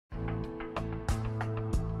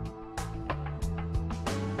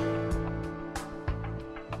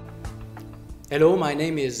Hello, my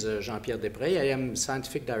name is Jean-Pierre Després. I am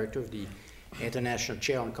Scientific Director of the International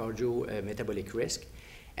Chair on Cardiometabolic Risk.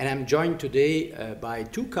 And I'm joined today by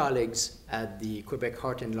two colleagues at the Quebec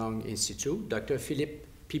Heart and Lung Institute, Dr. Philippe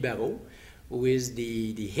Pibarot, who is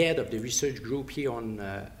the head of the research group here on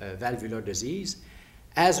valvular disease,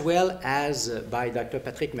 as well as by Dr.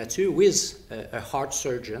 Patrick Mathieu, who is a heart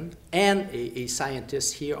surgeon and a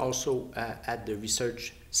scientist here also at the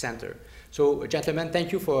research center. So, gentlemen,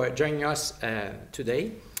 thank you for joining us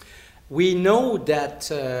today. We know that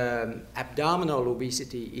abdominal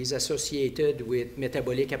obesity is associated with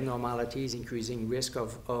metabolic abnormalities, increasing risk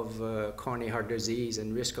of coronary heart disease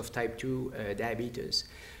and risk of type 2 diabetes.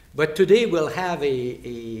 But today we'll have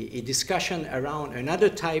a discussion around another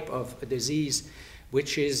type of disease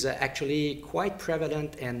which is actually quite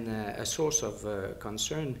prevalent and a source of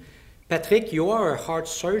concern. Patrick, you are a heart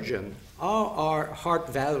surgeon. How are heart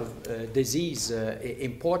valve disease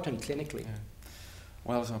important clinically? Yeah.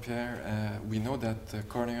 Well, Jean-Pierre, we know that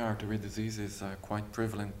coronary artery disease is quite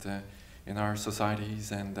prevalent in our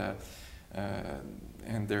societies, and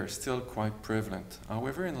they're still quite prevalent.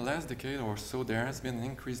 However, in the last decade or so, there has been an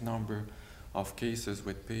increased number of cases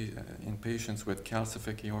with in patients with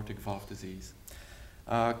calcific aortic valve disease.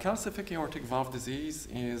 Calcific aortic valve disease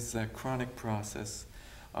is a chronic process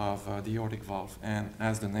of the aortic valve, and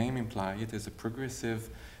as the name implies, it is a progressive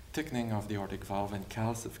thickening of the aortic valve and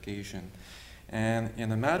calcification. And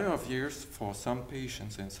in a matter of years, for some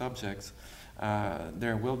patients and subjects,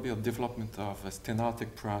 there will be a development of a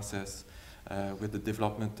stenotic process with the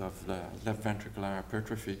development of left ventricular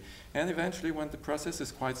hypertrophy. And eventually, when the process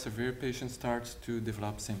is quite severe, patient starts to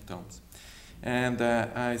develop symptoms. And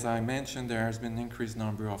as I mentioned, there has been an increased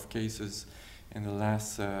number of cases in the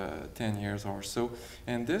last 10 years or so.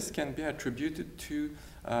 And this can be attributed to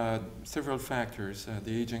several factors,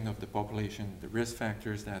 the aging of the population, the risk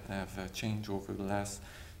factors that have changed over the last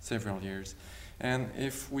several years. And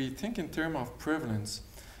if we think in terms of prevalence,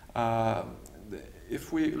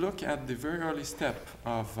 if we look at the very early step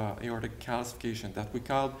of aortic calcification that we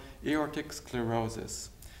call aortic sclerosis,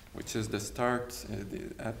 which is the start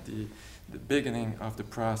at the beginning of the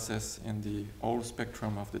process in the whole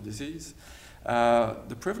spectrum of the disease,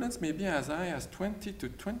 the prevalence may be as high as 20 to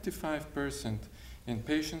 25% in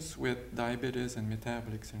patients with diabetes and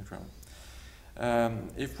metabolic syndrome.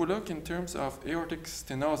 If we look in terms of aortic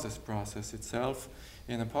stenosis process itself,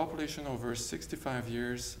 in a population over 65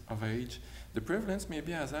 years of age, the prevalence may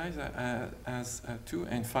be as high as 2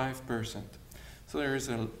 and 5%. So there is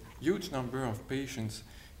a huge number of patients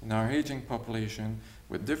in our aging population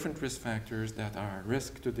with different risk factors that are at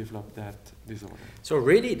risk to develop that disorder. So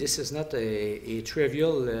really, this is not a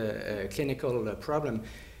trivial clinical problem.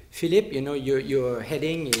 Philippe, you know, you're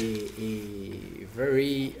heading a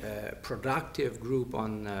very productive group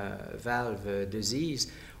on valve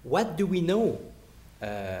disease. What do we know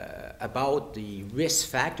about the risk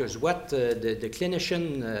factors? What the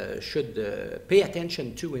clinician should pay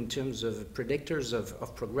attention to in terms of predictors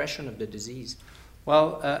of progression of the disease?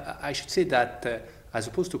 Well, I should say that as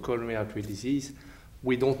opposed to coronary artery disease,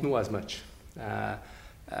 we don't know as much.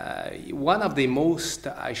 One of the most,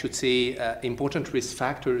 I should say, important risk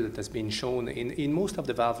factors that has been shown in most of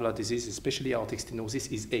the valvular disease, especially aortic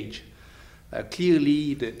stenosis, is age.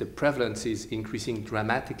 Clearly, the prevalence is increasing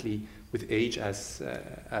dramatically with age, as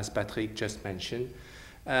Patrick just mentioned.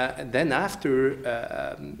 Then after,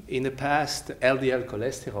 in the past, LDL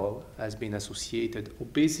cholesterol has been associated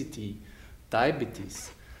obesity,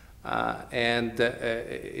 diabetes, and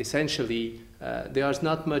essentially there is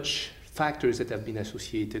not much factors that have been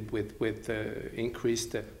associated with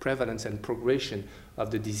increased prevalence and progression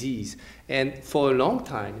of the disease. And for a long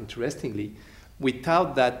time, interestingly, we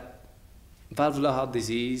thought that valvular heart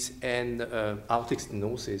disease and aortic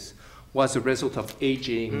stenosis was a result of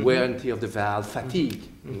aging, wear and tear of the valve, fatigue.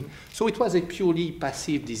 So it was a purely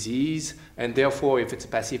passive disease, and therefore, if it's a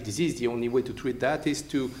passive disease, the only way to treat that is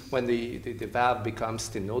to, when the valve becomes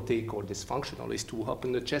stenotic or dysfunctional, is to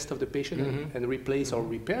open the chest of the patient and replace or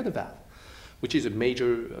repair the valve, which is a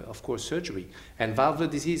major, of course, surgery. And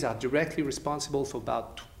valvular disease are directly responsible for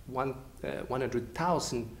about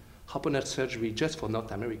 100,000 open heart surgery just for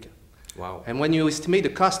North America. Wow. And when you estimate the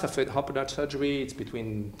cost of an open heart surgery, it's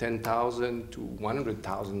between 10,000 to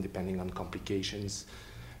 100,000, depending on complications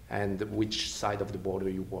and which side of the border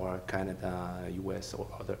you are, Canada, US, or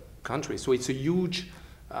other countries. So it's a huge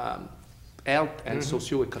health and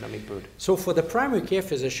socioeconomic burden. So for the primary care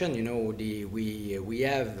physician, you know, we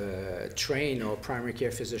have trained our primary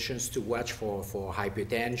care physicians to watch for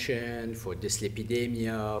hypertension, for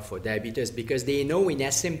dyslipidemia, for diabetes, because they know in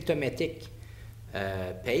asymptomatic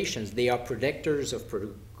patients, they are predictors of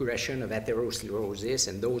progression of atherosclerosis,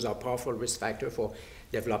 and those are powerful risk factors for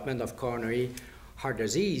development of coronary heart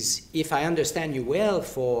disease. If I understand you well,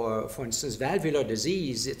 for instance, valvular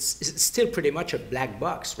disease, it's still pretty much a black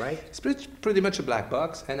box, right? It's pretty much a black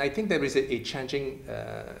box, and I think there is a changing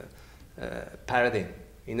paradigm,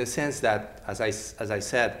 in the sense that, as I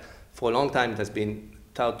said, for a long time it has been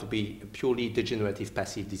thought to be a purely degenerative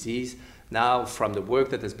passive disease. Now, from the work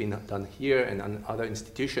that has been done here and on other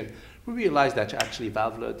institutions, we realize that actually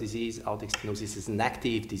valvular disease, aortic stenosis, is an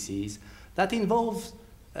active disease that involves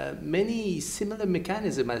many similar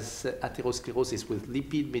mechanisms as atherosclerosis, with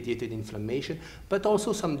lipid-mediated inflammation, but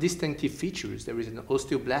also some distinctive features. There is an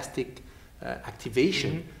osteoblastic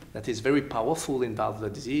activation that is very powerful in valvular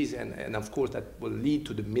disease, and of course that will lead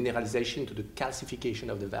to the mineralization, to the calcification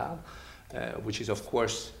of the valve, which is of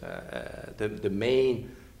course the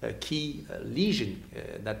main key lesion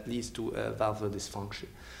that leads to valvular dysfunction.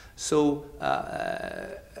 So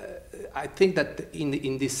I think that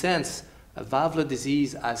in this sense, valvular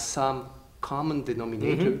disease has some common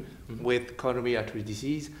denominator with coronary artery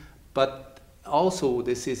disease, but also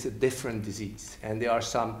this is a different disease, and there are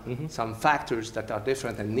some factors that are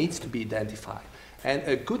different and needs to be identified. And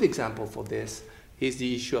a good example for this is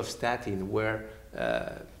the issue of statin, where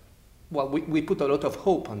well, we put a lot of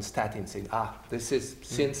hope on statin, saying, this is,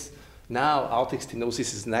 since now aortic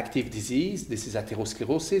stenosis is an active disease, this is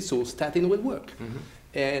atherosclerosis, so statin will work.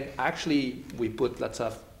 And actually, we put lots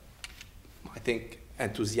of, I think,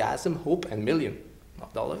 enthusiasm, hope, and millions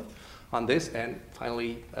of dollars on this, and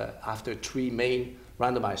finally, after 3 main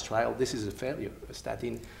randomized trials, this is a failure. A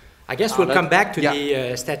statin. I guess we'll come back to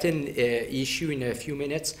the statin issue in a few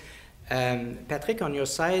minutes. Patrick, on your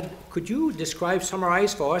side, could you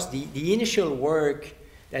summarize for us the initial work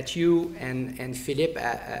that you and Philippe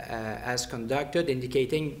has conducted,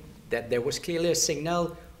 indicating that there was clearly a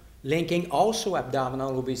signal linking also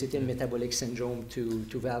abdominal obesity and metabolic syndrome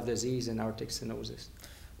to valve disease and aortic stenosis?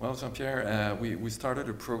 Well, Jean-Pierre, we started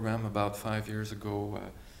a program about 5 years ago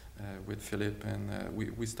with Philippe, and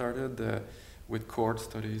we started with cohort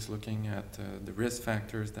studies looking at the risk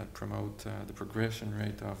factors that promote the progression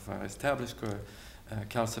rate of established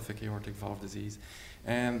calcific aortic valve disease.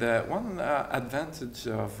 And one advantage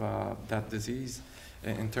of that disease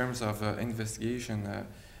in terms of investigation,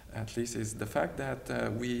 at least, is the fact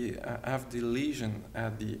that we have the lesion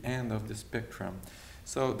at the end of the spectrum.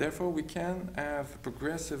 So therefore, we can have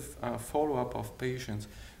progressive follow-up of patients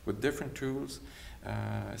with different tools,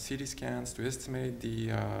 CT scans to estimate the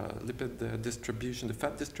lipid distribution, the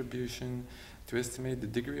fat distribution, to estimate the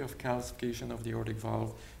degree of calcification of the aortic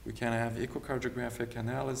valve. We can have echocardiographic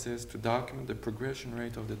analysis to document the progression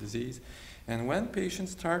rate of the disease. And when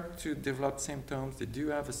patients start to develop symptoms, they do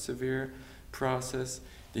have a severe process,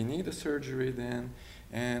 they need a surgery then,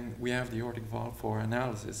 and we have the aortic valve for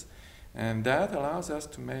analysis. And that allows us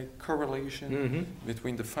to make correlation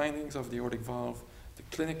between the findings of the aortic valve, the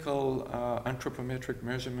clinical anthropometric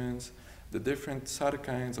measurements, the different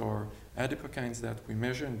cytokines or adipokines that we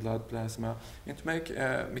measure in blood plasma, and to make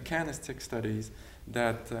mechanistic studies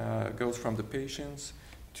that goes from the patients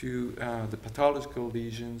to the pathological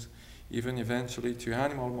lesions, even eventually to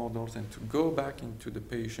animal models, and to go back into the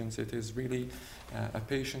patients. It is really a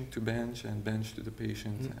patient to bench and bench to the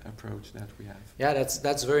patient approach that we have. Yeah,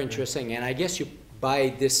 that's very interesting. And I guess you, by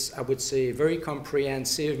this, I would say, very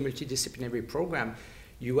comprehensive multidisciplinary program,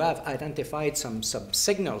 you have identified some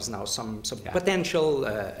signals now, some potential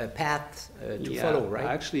path to follow, right?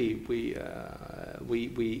 Actually,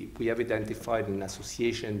 we have identified an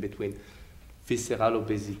association between visceral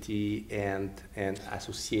obesity and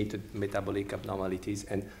associated metabolic abnormalities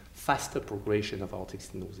and faster progression of aortic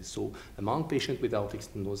stenosis. So among patients with aortic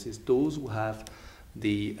stenosis, those who have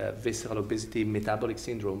the visceral obesity metabolic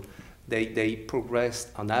syndrome, they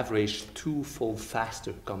progress on average 2-fold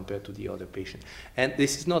faster compared to the other patient. And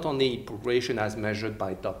this is not only progression as measured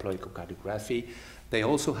by Doppler echocardiography, they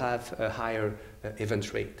also have a higher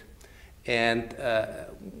event rate. And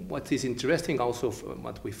what is interesting also,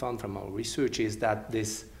 what we found from our research, is that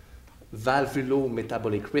this valvular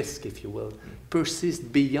metabolic risk, if you will, persists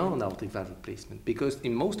beyond aortic valve replacement. Because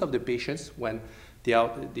in most of the patients, when the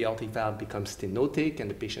aortic valve becomes stenotic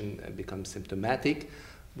and the patient becomes symptomatic,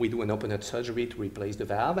 we do an open heart surgery to replace the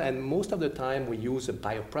valve, and most of the time we use a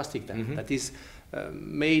bioprosthetic valve that is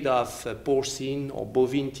made of porcine or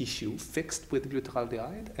bovine tissue fixed with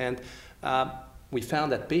glutaraldehyde. And we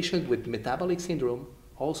found that patients with metabolic syndrome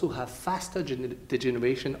also have faster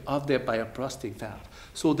degeneration of their bioprosthetic valve.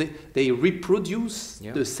 So they reproduce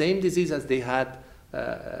the same disease as they had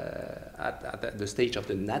at the stage of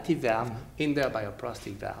the native valve in their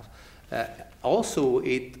bioprosthetic valve. Also,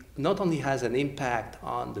 it not only has an impact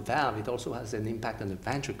on the valve, it also has an impact on the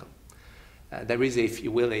ventricle. There is, if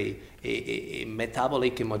you will, a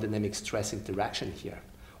metabolic hemodynamic stress interaction here,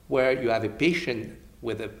 where you have a patient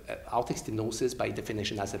with a aortic stenosis, by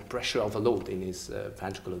definition, has a pressure overload in his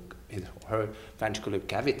her ventricular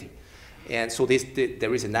cavity. And so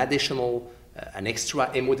there is an additional, an extra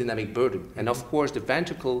hemodynamic burden. And of course, the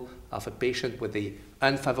ventricle of a patient with an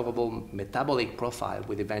unfavorable metabolic profile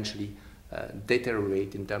would eventually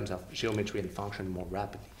deteriorate in terms of geometry and function more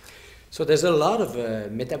rapidly. So there's a lot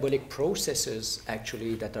of metabolic processes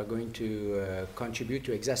actually that are going to contribute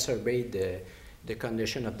to exacerbate the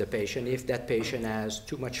condition of the patient if that patient has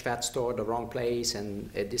too much fat stored the wrong place and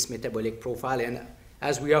this metabolic profile. And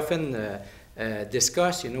as we often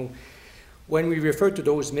discuss, when we refer to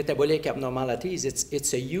those metabolic abnormalities,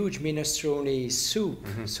 it's a huge minestrone soup.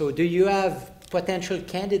 Mm-hmm. So do you have potential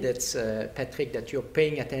candidates, Patrick, that you're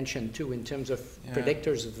paying attention to in terms of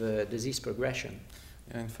predictors of disease progression?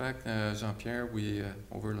 In fact, Jean-Pierre, we,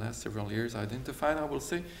 over the last several years, identified, I will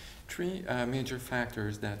say, three major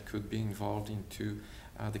factors that could be involved into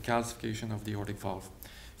the calcification of the aortic valve.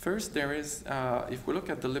 First, there is, if we look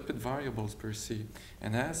at the lipid variables per se,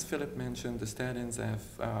 and as Philip mentioned, the statins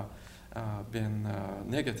have been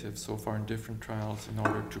negative so far in different trials in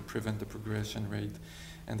order to prevent the progression rate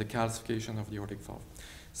and the calcification of the aortic valve.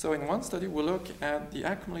 So in one study, we look at the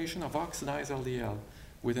accumulation of oxidized LDL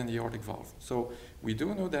within the aortic valve. So we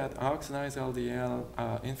do know that oxidized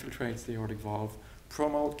LDL infiltrates the aortic valve,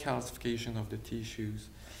 promote calcification of the tissues.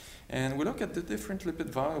 And we look at the different lipid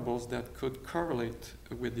variables that could correlate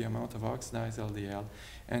with the amount of oxidized LDL.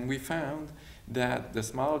 And we found that the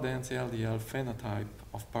small dense LDL phenotype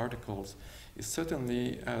of particles is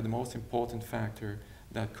certainly the most important factor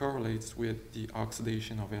that correlates with the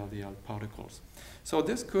oxidation of LDL particles. So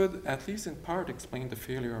this could, at least in part, explain the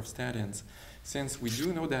failure of statins, since we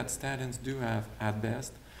do know that statins do have, at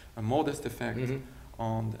best, a modest effect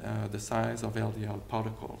on the size of LDL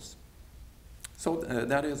particles. So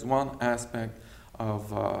that is one aspect of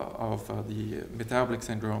the metabolic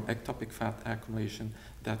syndrome, ectopic fat accumulation,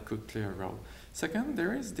 that could play a role. Second,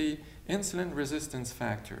 there is the insulin resistance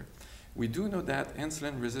factor. We do know that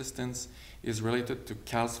insulin resistance is related to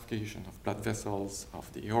calcification of blood vessels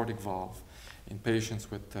of the aortic valve. In patients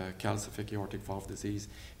with calcific aortic valve disease,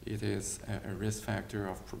 it is a risk factor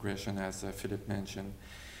of progression, as Philip mentioned.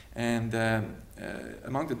 And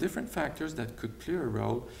among the different factors that could play a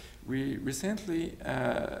role, we recently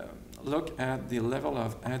looked at the level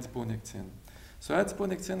of adiponectin. So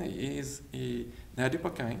adiponectin is an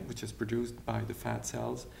adipokine, which is produced by the fat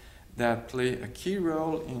cells, that play a key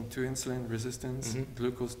role into insulin resistance,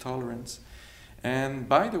 glucose tolerance. And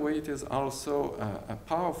by the way, it is also a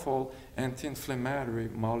powerful anti-inflammatory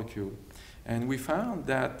molecule. And we found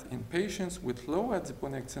that in patients with low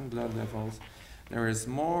adiponectin blood levels, there is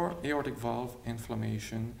more aortic valve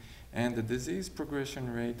inflammation, and the disease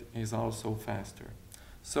progression rate is also faster.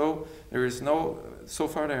 So there is so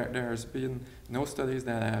far there has been no studies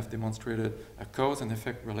that have demonstrated a cause and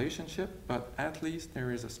effect relationship, but at least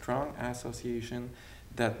there is a strong association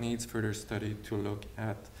that needs further study to look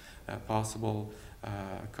at a possible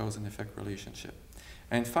cause and effect relationship.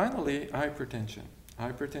 And finally, hypertension.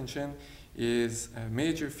 Hypertension is a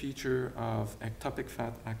major feature of ectopic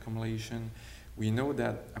fat accumulation. We know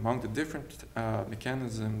that among the different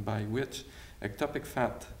mechanisms by which ectopic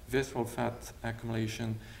fat, visceral fat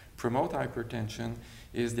accumulation promote hypertension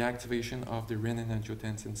is the activation of the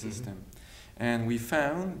renin-angiotensin system. And we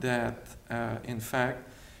found that, in fact,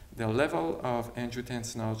 the level of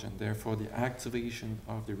angiotensinogen, therefore the activation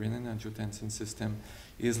of the renin-angiotensin system,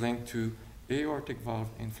 is linked to aortic valve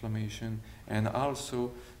inflammation and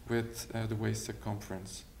also with the waist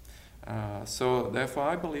circumference. So therefore,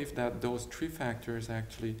 I believe that those three factors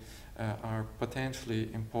actually are potentially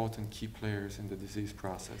important key players in the disease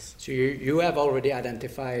process. So you have already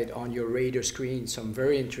identified on your radar screen some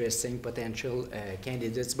very interesting potential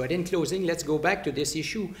candidates. But in closing, let's go back to this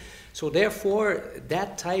issue. So therefore,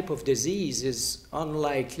 that type of disease is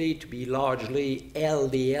unlikely to be largely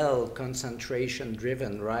LDL concentration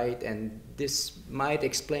driven, right? And this might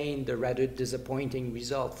explain the rather disappointing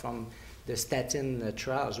result from the statin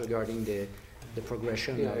trials regarding the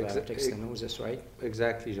progression of aortic stenosis, right?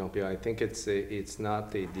 Exactly, Jean-Pierre. I think it's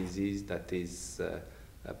not a disease that is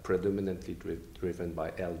predominantly driven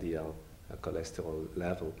by LDL cholesterol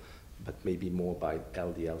level, but maybe more by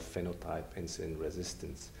LDL phenotype, insulin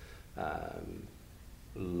resistance,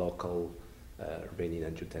 local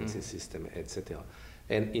renin-angiotensin system, etc.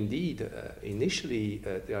 And indeed, initially,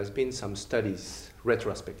 there has been some studies,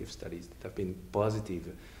 retrospective studies, that have been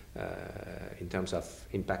positive, in terms of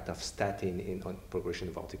impact of statin on progression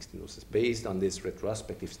of aortic stenosis. Based on these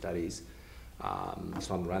retrospective studies,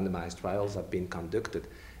 some randomized trials have been conducted.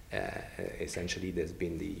 Essentially, there's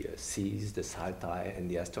been the SEAS, the SALTI,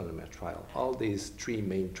 and the Astronomer trial. All these three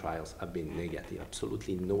main trials have been negative,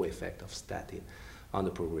 absolutely no effect of statin on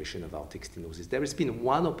the progression of aortic stenosis. There has been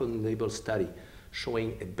one open-label study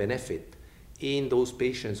showing a benefit in those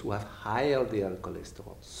patients who have high LDL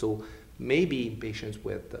cholesterol. So maybe in patients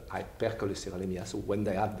with hypercholesterolemia, so when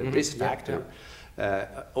they have the risk factor,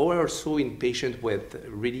 or also in patients with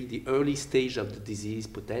really the early stage of the disease,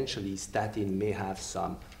 potentially statin may have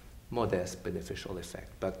some modest beneficial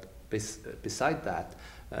effect. But beside that,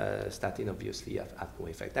 statin obviously have no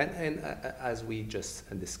effect. And as we just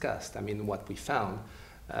discussed, I mean, what we found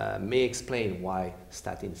may explain why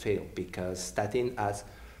statin failed, because statin has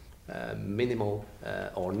minimal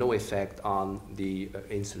or no effect on the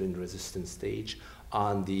insulin resistance stage,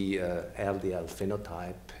 on the LDL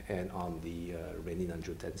phenotype, and on the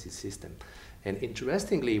renin-angiotensin system. And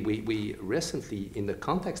interestingly, we recently, in the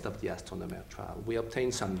context of the Astronomer trial, we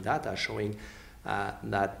obtained some data showing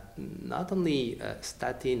that not only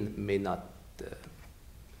statin may not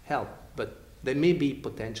help, but they may be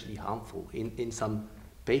potentially harmful. In some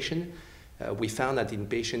patients, we found that in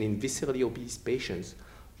viscerally obese patients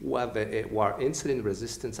who are insulin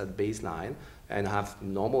resistant at baseline and have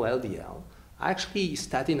normal LDL, actually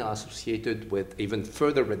statin are associated with even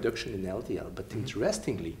further reduction in LDL. But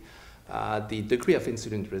interestingly, the degree of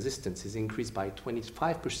insulin resistance is increased by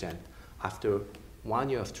 25% after 1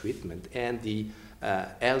 year of treatment, and the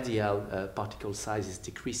LDL particle size is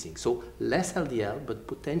decreasing. So less LDL, but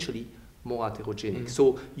potentially more atherogenic.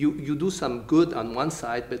 So you do some good on one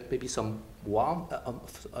side, but maybe some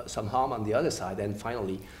harm on the other side, and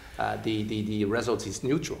finally the result is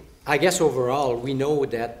neutral. I guess overall we know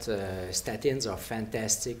that statins are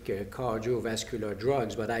fantastic cardiovascular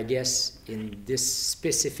drugs, but I guess in this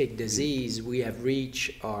specific disease we have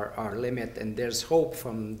reached our limit, and there's hope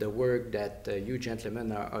from the work that you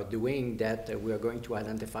gentlemen are doing that we are going to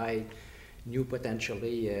identify new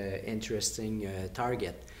potentially interesting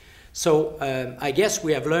target. So I guess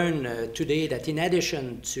we have learned today that in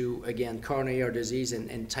addition to, again, coronary artery disease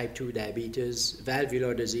and type 2 diabetes,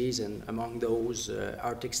 valvular disease, and among those,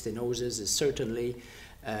 aortic stenosis is certainly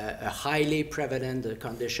a highly prevalent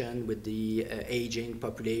condition with the aging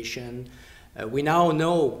population. We now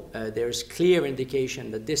know there's clear indication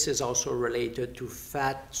that this is also related to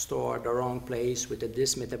fat stored the wrong place with a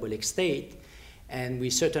dysmetabolic state. And we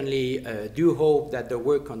certainly do hope that the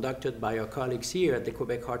work conducted by our colleagues here at the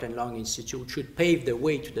Quebec Heart and Lung Institute should pave the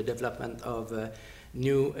way to the development of a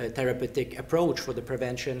new therapeutic approach for the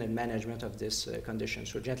prevention and management of this condition.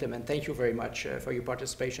 So, gentlemen, thank you very much for your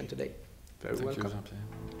participation today. Very welcome. Thank you,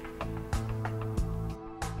 Jean-Pierre.